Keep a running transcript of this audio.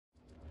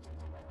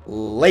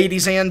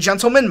Ladies and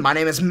gentlemen, my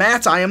name is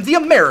Matt, I am the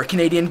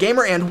American-Canadian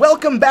Gamer, and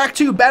welcome back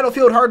to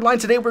Battlefield Hardline.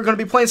 Today we're going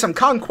to be playing some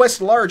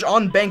Conquest Large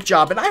on Bank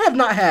Job, and I have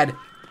not had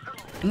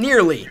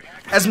nearly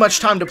as much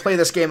time to play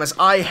this game as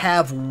I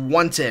have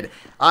wanted.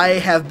 I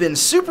have been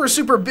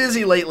super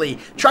busy lately,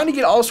 trying to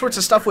get all sorts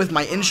of stuff with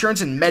my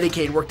insurance and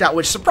Medicaid worked out,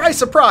 which, surprise,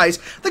 surprise,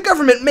 the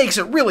government makes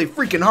it really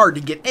freaking hard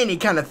to get any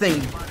kind of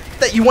thing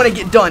that you want to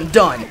get done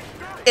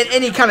in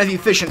any kind of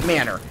efficient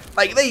manner.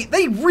 Like,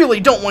 they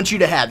really don't want you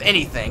to have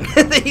anything.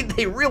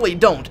 they really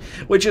don't,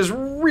 which is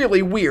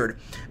really weird.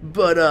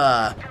 But,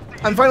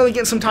 I'm finally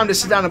getting some time to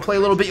sit down and play a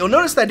little bit. You'll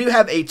notice that I do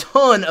have a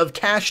ton of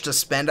cash to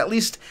spend. At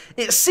least,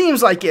 it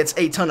seems like it's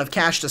a ton of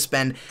cash to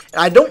spend.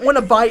 I don't want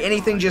to buy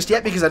anything just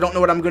yet because I don't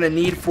know what I'm going to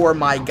need for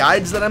my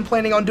guides that I'm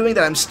planning on doing,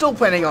 that I'm still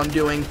planning on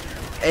doing.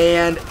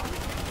 And,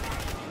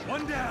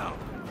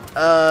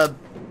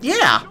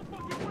 yeah.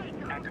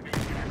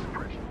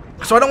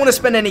 So I don't want to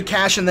spend any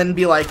cash and then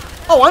be like,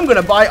 oh, I'm going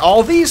to buy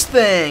all these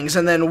things,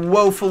 and then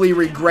woefully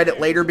regret it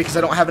later because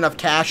I don't have enough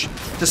cash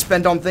to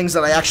spend on things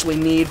that I actually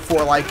need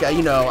for, like,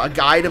 you know, a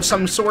guide of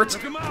some sort.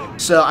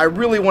 So I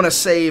really want to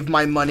save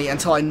my money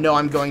until I know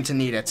I'm going to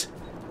need it.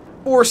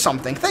 Or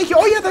something. Thank you.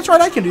 Oh, yeah, that's right.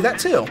 I can do that,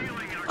 too.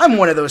 I'm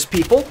one of those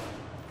people.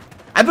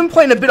 I've been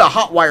playing a bit of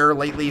Hotwire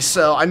lately,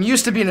 so I'm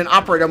used to being an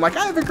operator. I'm like,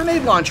 I have a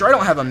grenade launcher. I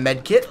don't have a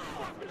med kit.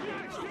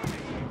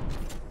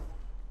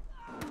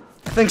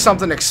 I think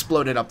something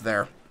exploded up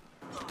there.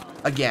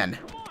 Again.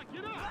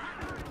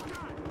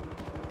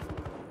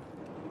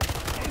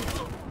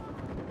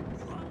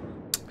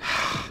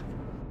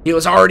 He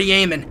was already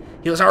aiming.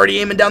 He was already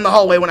aiming down the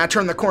hallway when I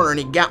turned the corner, and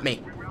he got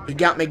me. He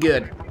got me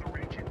good.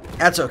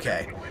 That's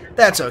okay.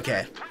 That's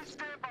okay.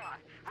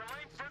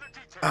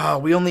 Oh,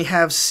 we only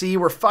have C.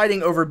 We're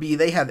fighting over B.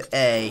 They have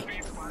A.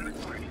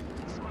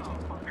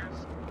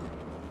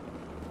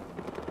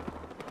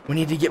 We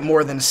need to get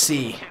more than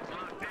C.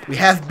 We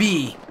have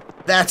B.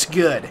 That's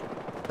good.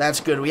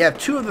 That's good. We have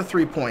 2 of the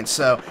 3 points,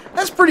 so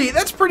that's pretty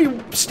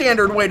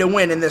standard way to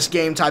win in this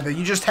game type of.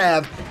 You just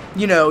have,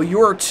 you know,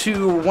 your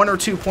 1 or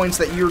 2 points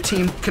that your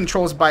team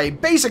controls by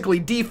basically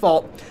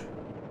default.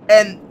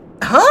 And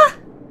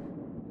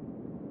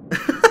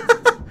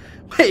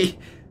wait,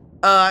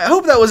 I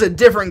hope that was a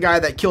different guy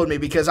that killed me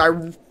because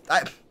I'm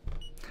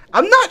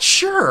not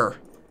sure.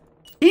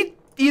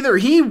 Either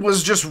he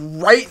was just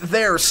right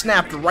there,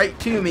 snapped right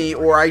to me,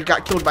 or I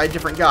got killed by a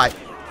different guy.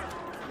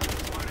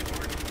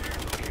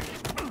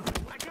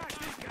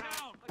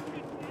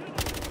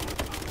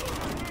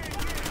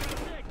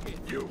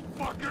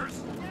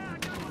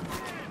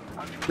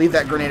 Leave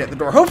that grenade at the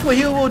door. Hopefully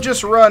he will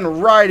just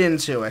run right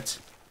into it.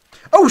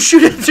 Oh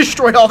shoot, it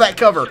destroyed all that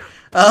cover.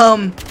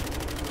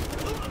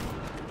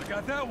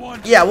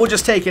 Yeah, we'll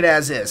just take it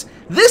as is.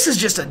 This is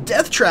just a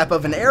death trap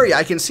of an area.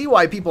 I can see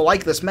why people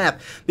like this map,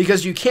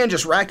 because you can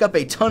just rack up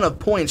a ton of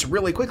points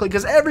really quickly,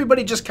 because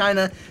everybody just kind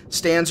of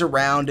stands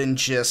around and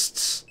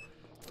just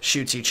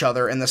shoots each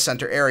other in the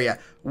center area.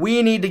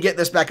 We need to get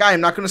this back. I am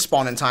not going to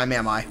spawn in time,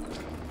 am I?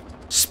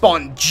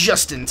 Spawn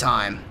just in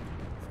time.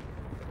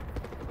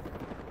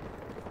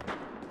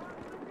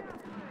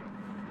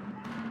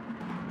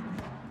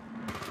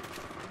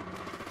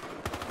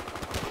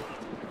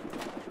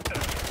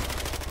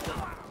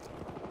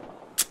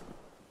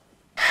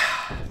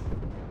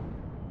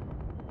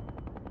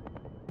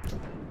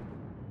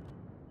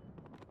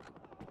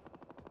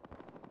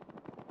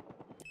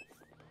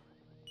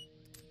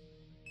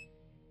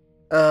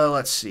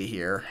 Let's see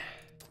here.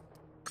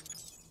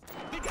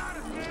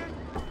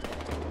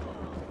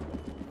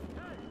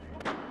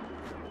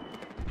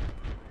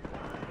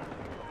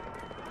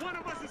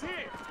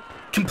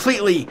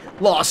 Completely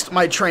lost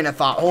my train of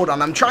thought. Hold on,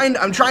 I'm trying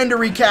to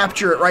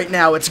recapture it right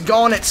now. It's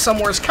gone. It's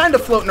somewhere. It's kind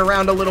of floating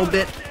around a little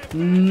bit.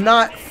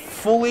 Not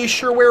fully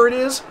sure where it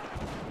is.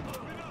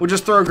 We'll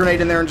just throw a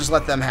grenade in there and just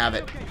let them have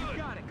it.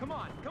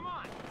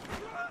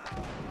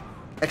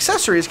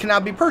 Accessories can now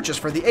be purchased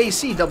for the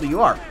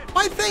ACWR.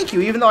 Why, thank you,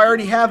 even though I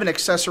already have an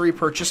accessory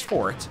purchased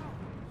for it.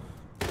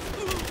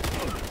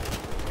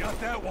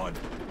 Got that one.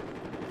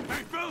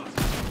 Hey, fellas,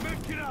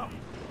 let's get out.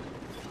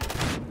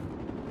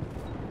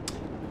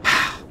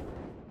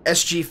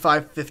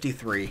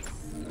 SG-553.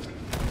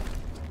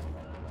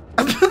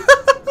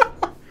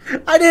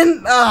 I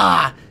didn't...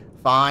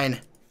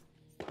 fine.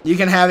 You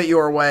can have it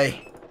your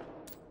way.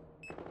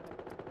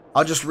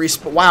 I'll just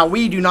respawn. Wow,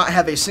 we do not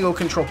have a single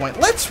control point.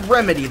 Let's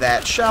remedy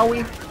that, shall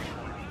we?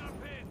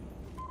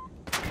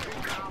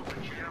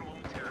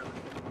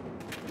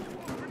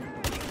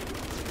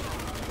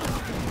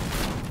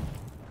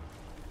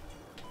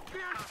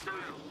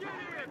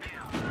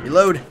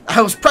 Reload.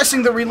 I was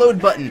pressing the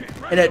reload button,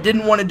 and it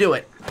didn't want to do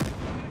it.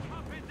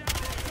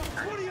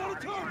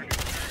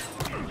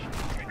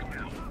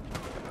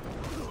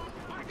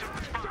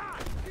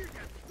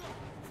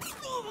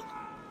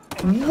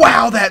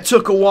 Wow, that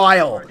took a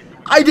while.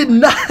 I did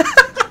not...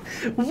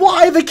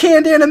 Why the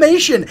canned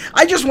animation?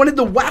 I just wanted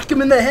to whack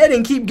him in the head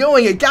and keep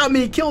going. It got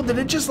me killed. Did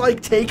it just,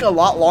 like, take a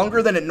lot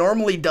longer than it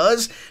normally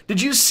does?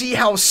 Did you see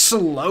how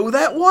slow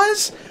that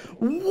was?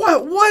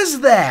 What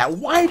was that?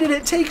 Why did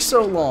it take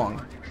so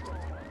long?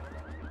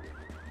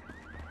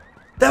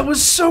 That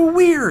was so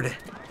weird.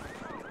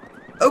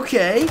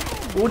 Okay,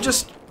 we'll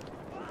just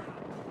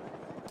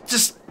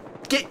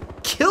get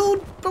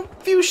killed a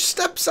few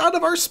steps out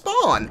of our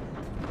spawn.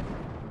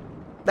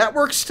 That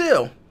works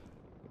too.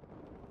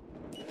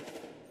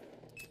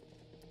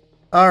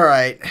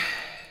 Alright.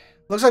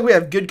 Looks like we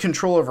have good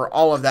control over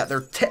all of that.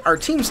 Our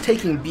team's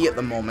taking B at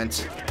the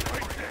moment.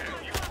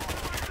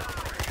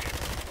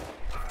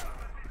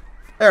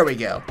 There we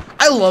go.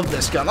 I love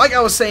this gun. Like I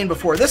was saying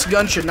before, this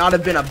gun should not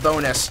have been a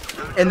bonus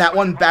in that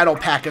one battle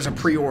pack as a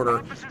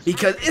pre-order,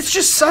 because it's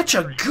just such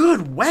a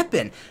good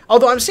weapon.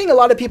 Although I'm seeing a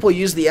lot of people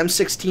use the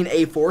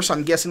M16A4, so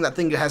I'm guessing that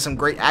thing has some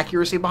great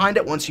accuracy behind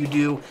it once you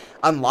do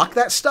unlock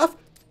that stuff.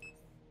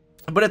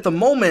 But at the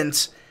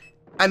moment,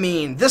 I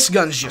mean, this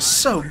gun's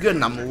just so good,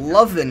 and I'm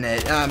loving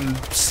it. I'm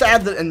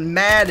sad and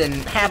mad and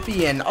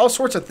happy and all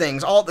sorts of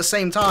things all at the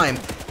same time,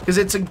 because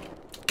it's a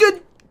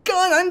good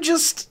gun. I'm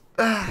just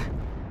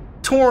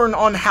torn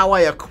on how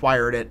I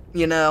acquired it,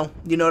 you know?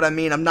 You know what I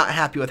mean? I'm not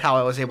happy with how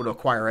I was able to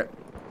acquire it.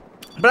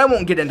 But I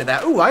won't get into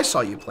that. Ooh, I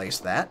saw you place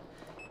that.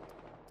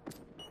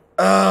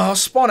 I'll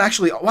spawn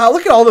actually. Wow,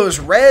 look at all those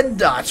red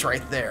dots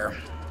right there.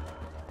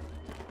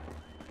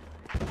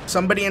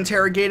 Somebody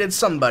interrogated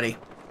somebody.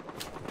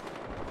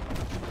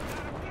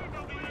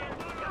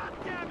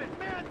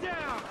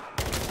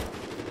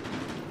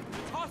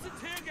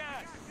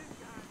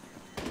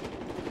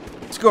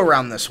 Let's go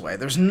around this way.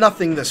 There's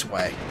nothing this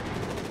way.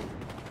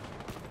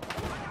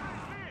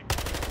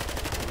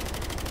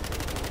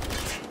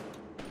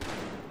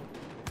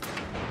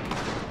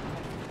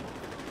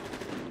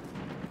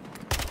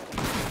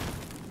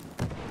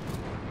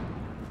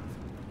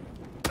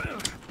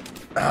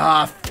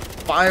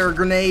 Fire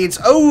grenades.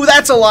 Oh,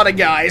 that's a lot of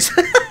guys.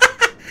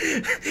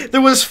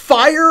 There was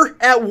fire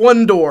at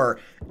one door,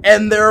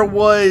 and there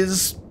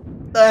was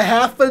a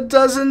half a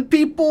dozen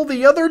people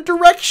the other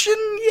direction.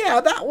 Yeah,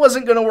 that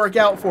wasn't going to work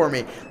out for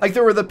me. Like,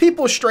 there were the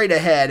people straight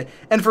ahead,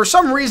 and for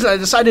some reason I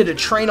decided to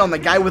train on the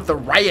guy with the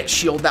riot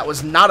shield that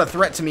was not a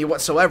threat to me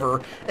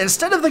whatsoever,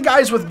 instead of the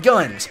guys with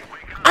guns.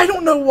 I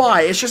don't know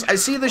why. It's just, I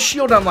see the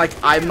shield, I'm like,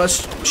 I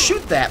must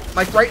shoot that,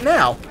 like right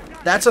now.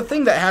 That's a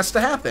thing that has to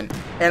happen.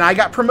 And I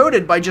got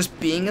promoted by just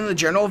being in the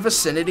general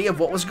vicinity of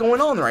what was going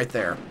on right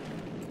there.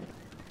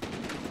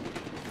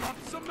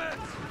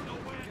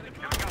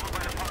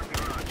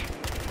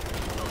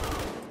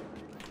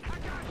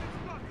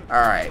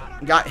 Alright,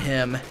 got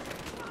him.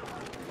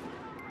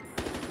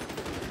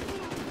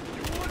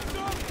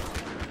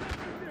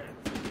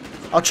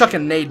 I'll chuck a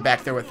nade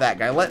back there with that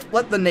guy.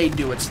 Let the nade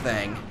do its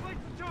thing.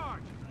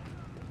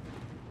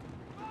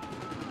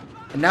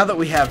 And now that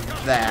we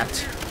have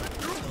that...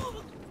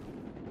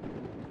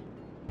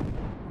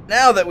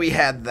 Now that we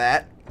had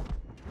that...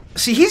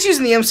 See, he's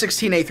using the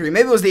M16A3.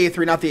 Maybe it was the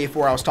A3, not the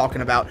A4 I was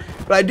talking about.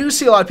 But I do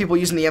see a lot of people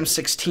using the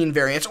M16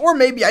 variants. Or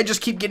maybe I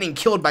just keep getting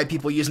killed by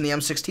people using the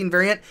M16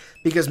 variant,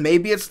 because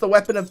maybe it's the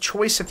weapon of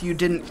choice if you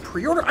didn't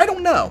pre-order. I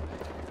don't know.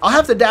 I'll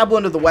have to dabble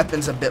into the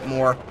weapons a bit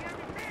more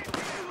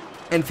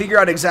and figure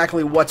out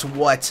exactly what's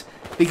what.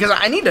 Because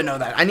I need to know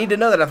that. I need to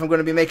know that if I'm going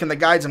to be making the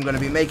guides I'm going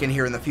to be making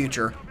here in the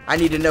future. I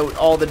need to know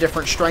all the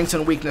different strengths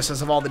and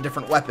weaknesses of all the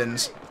different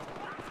weapons.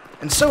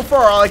 And so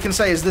far, all I can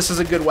say is this is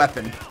a good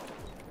weapon.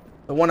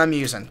 The one I'm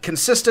using.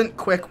 Consistent,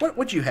 quick. What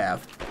would you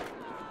have?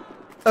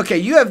 Okay,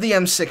 you have the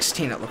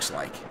M16, it looks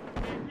like.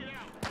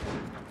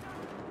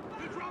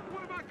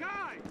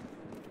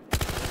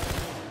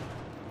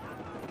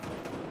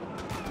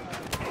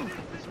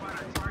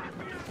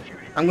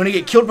 I'm going to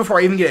get killed before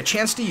I even get a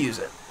chance to use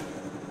it.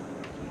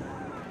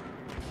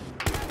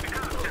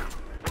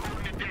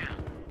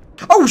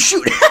 Oh,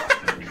 shoot!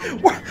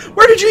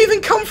 Where did you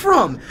even come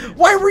from?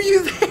 Why were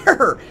you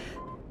there?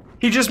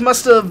 He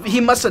must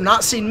have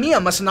not seen me. I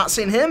must have not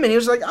seen him, and he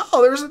was like,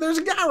 "Oh, there's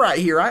a guy right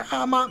here.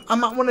 I might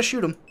want to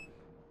shoot him.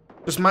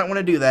 Just might want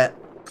to do that."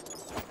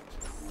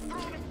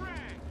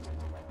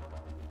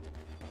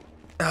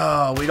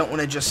 Oh, we don't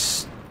want to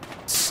just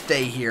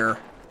stay here.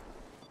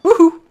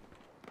 Woohoo!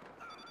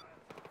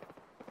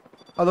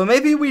 Although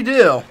maybe we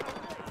do.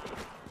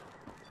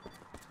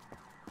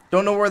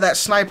 Don't know where that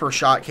sniper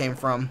shot came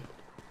from,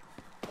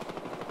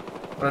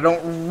 but I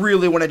don't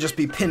really want to just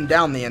be pinned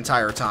down the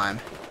entire time.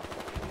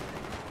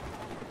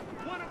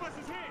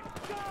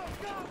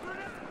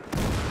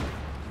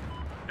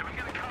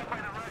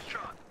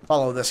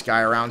 Follow this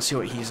guy around, see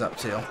what he's up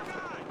to.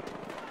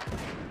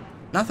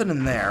 Nothing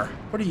in there.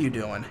 What are you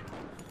doing?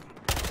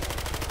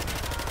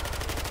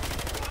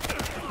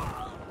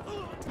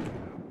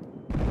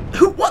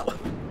 What?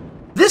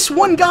 This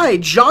one guy,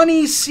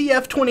 Johnny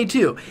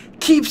CF22,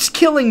 keeps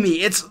killing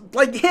me. It's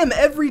like him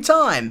every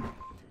time.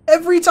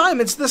 Every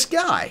time it's this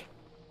guy.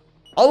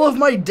 All of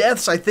my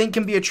deaths, I think,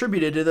 can be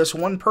attributed to this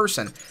one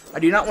person. I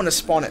do not want to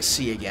spawn at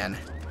C again.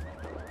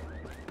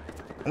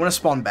 I want to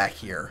spawn back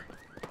here.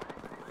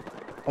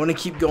 I want to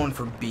keep going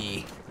for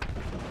B.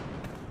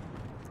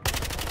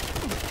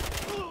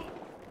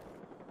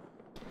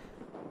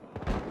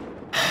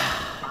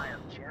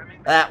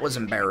 That was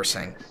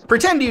embarrassing.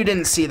 Pretend you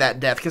didn't see that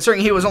death,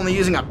 considering he was only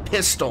using a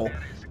pistol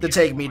to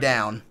take me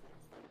down.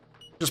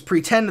 Just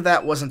pretend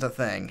that wasn't a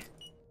thing.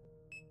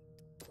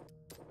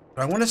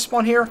 Do I want to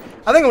spawn here?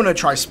 I think I'm going to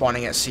try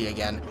spawning at C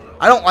again.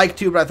 I don't like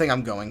to, but I think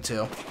I'm going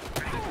to.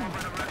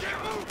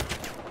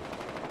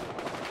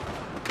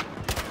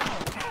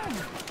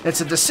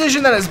 It's a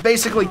decision that has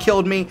basically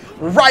killed me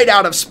right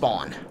out of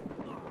spawn.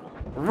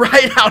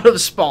 Right out of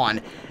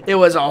spawn. It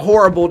was a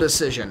horrible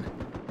decision.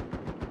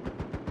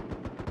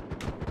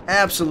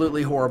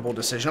 Absolutely horrible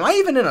decision. Am I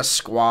even in a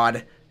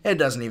squad? It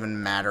doesn't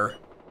even matter.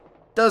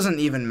 Doesn't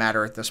even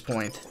matter at this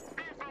point.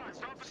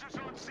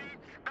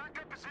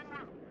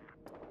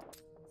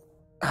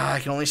 I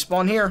can only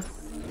spawn here.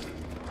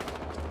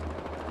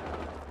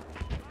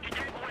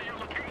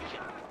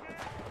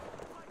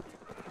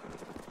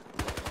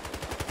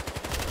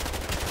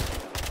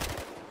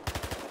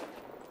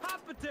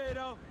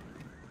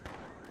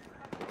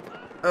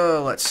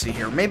 Let's see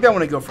here. Maybe I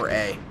want to go for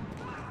A.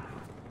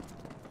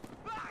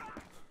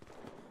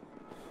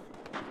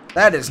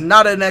 That is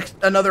not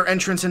another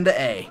entrance into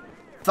A.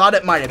 Thought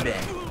it might have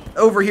been.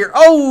 Over here.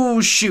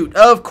 Oh, shoot.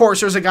 Of course,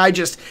 there's a guy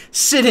just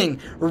sitting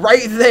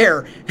right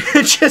there.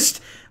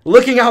 Just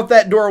looking out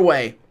that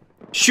doorway.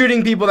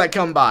 Shooting people that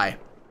come by.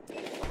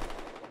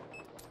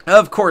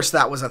 Of course,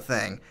 that was a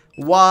thing.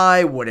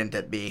 Why wouldn't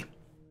it be?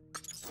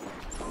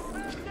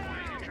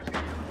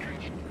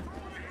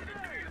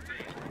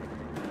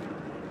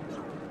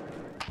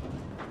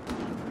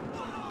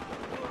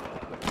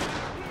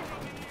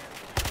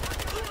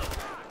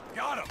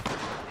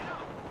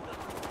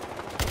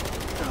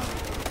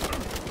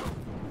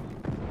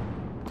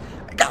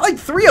 Like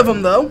 3 of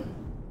them, though.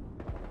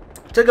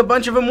 Took a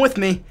bunch of them with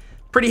me.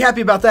 Pretty happy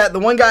about that. The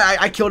one guy,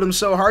 I killed him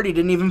so hard he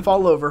didn't even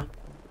fall over.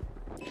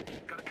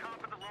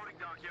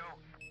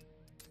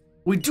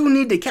 We do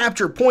need to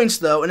capture points,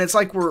 though, and it's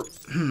like we're...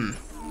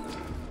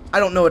 I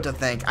don't know what to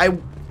think.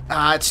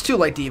 It's too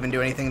late to even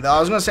do anything, though. I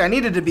was going to say I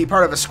needed to be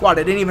part of a squad.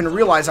 I didn't even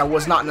realize I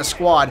was not in a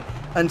squad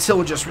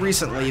until just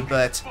recently,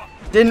 but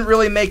didn't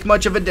really make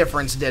much of a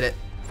difference, did it?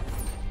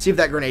 See if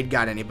that grenade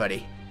got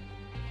anybody.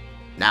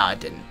 No,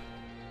 it didn't.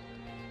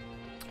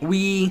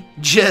 We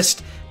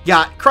just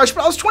got crushed,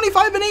 but I was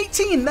 25 and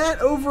 18. That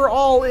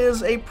overall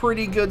is a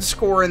pretty good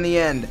score in the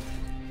end.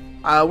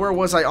 Where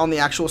was I on the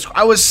actual score?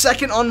 I was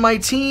second on my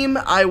team.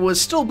 I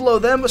was still below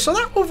them, so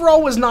that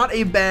overall was not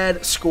a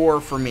bad score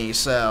for me.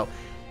 So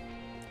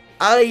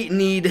I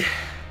need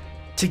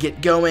to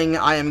get going.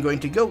 I am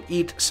going to go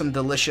eat some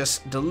delicious,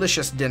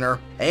 delicious dinner.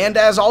 And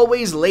as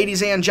always,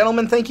 ladies and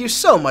gentlemen, thank you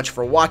so much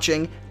for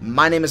watching.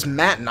 My name is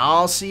Matt, and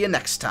I'll see you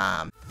next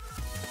time.